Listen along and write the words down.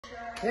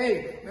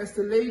Hey,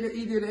 beste leden,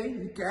 iedereen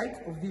die kijkt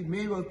of die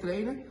mee wil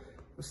trainen.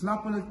 We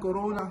snappen het,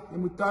 corona, je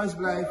moet thuis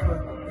blijven.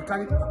 Je kan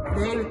niet de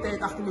hele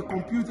tijd achter je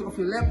computer of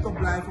je laptop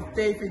blijven of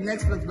tv,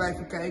 Netflix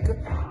blijven kijken.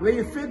 Wil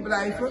je fit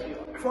blijven?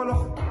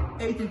 Volg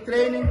Eet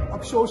Training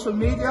op social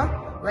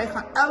media. Wij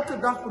gaan elke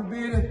dag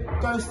proberen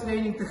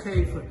thuistraining te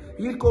geven.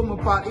 Hier komen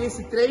een paar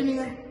eerste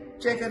trainingen.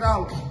 Check it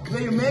out.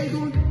 Wil je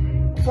meedoen?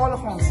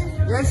 Volg ons.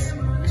 Yes?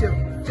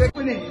 Check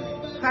me in.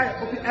 Ga je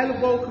op je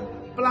ellebogen,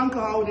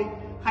 plankenhouding.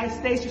 Ga je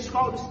steeds je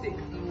schouders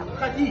stikken.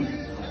 Gaat hier.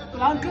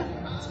 Planken,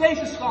 steeds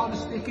je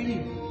schouders stikken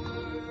hier.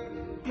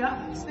 Ja,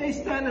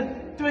 steeds tellen.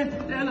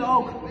 20 tellen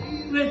ook.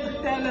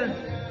 20 tellen.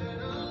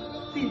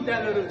 10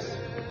 tellen rust.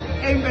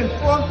 1 bent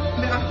voor,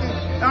 de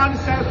achter. De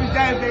andere zijde op je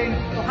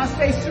dijbenen. We gaan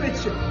steeds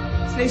switchen.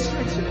 Steeds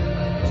switchen.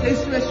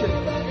 Steeds switchen.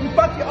 Je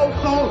pakt je ook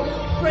gewoon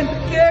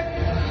 20 keer.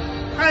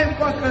 Ga je hem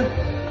pakken.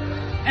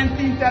 En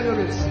 10 tellen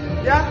rust.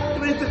 Ja,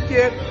 20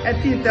 keer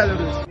en 10 tellen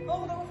rust.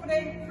 Volgende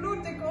oefening,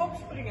 vloertikken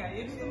opspringen.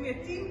 Je doet hem weer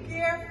 10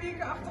 keer, 4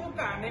 keer achter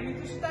elkaar. Neem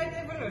je tussentijd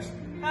even rust.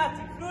 Gaat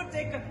ie,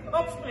 vloertikken,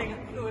 opspringen,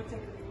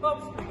 vloertikken,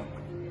 opspringen.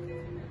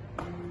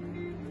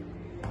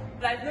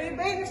 Blijf door je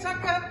benen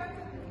zakken.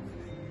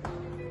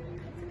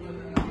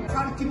 We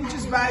gaan de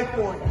knietjes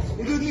bijporen.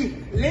 Je doet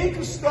nu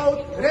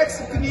linkerstoot,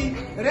 rechtse knie,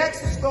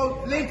 rechtse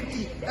stoot,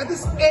 linkerknie. Dat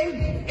is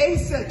één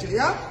setje,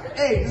 ja?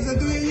 1. Dus dan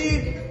doe je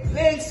hier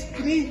links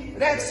knie,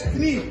 rechts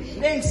knie,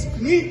 links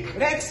knie,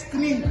 rechts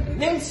knie,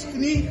 links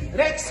knie,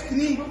 rechts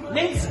knie,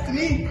 links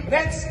knie,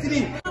 rechts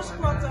knie.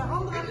 Squatten,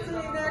 handen achter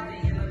je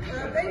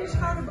nek, benen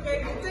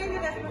schouderbreed,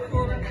 tenen recht naar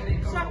voren,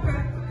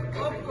 zakken,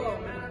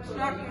 opkomen,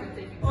 zakken,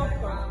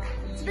 opkomen.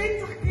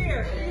 20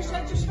 keer, 4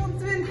 setjes van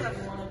 20.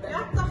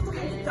 Ja, 80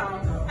 in totaal.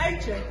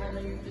 Eitje.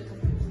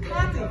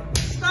 Gaat-ie.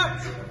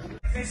 Start.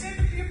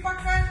 Wc-papier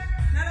pakken,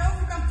 naar de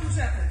overkant toe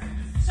zetten.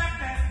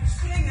 Zakken,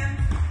 springen,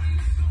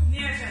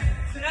 neerzetten,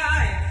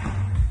 draaien.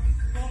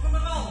 Volgende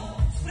rol,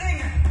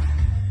 springen.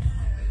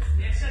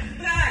 Neerzetten,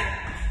 draaien.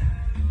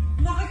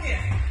 Nog een keer.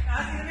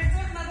 Gaat hij weer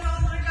terug naar de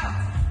andere kant.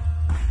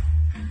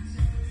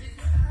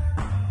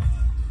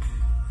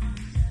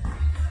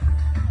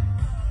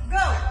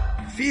 Go.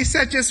 4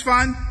 setjes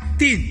van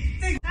 10.